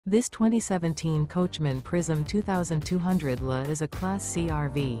This 2017 Coachmen Prism 2200 LA is a Class C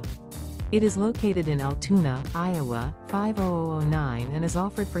RV. It is located in Altoona, Iowa, 50009 and is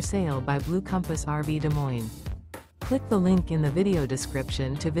offered for sale by Blue Compass RV Des Moines. Click the link in the video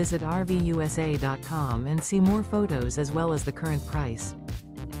description to visit RVUSA.com and see more photos as well as the current price.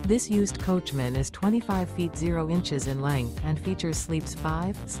 This used Coachman is 25 feet 0 inches in length and features sleeps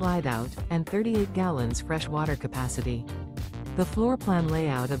 5, slide-out, and 38 gallons fresh water capacity. The floor plan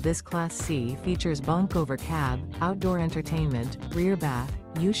layout of this Class C features bunk over cab, outdoor entertainment, rear bath,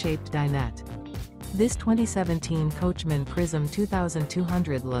 U-shaped dinette. This 2017 Coachmen Prism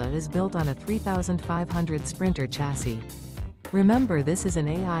 2200 LA is built on a 3500 Sprinter chassis. Remember, this is an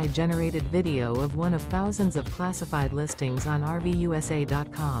AI-generated video of one of thousands of classified listings on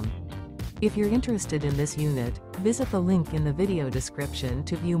RVUSA.com. If you're interested in this unit, visit the link in the video description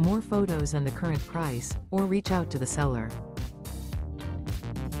to view more photos and the current price, or reach out to the seller.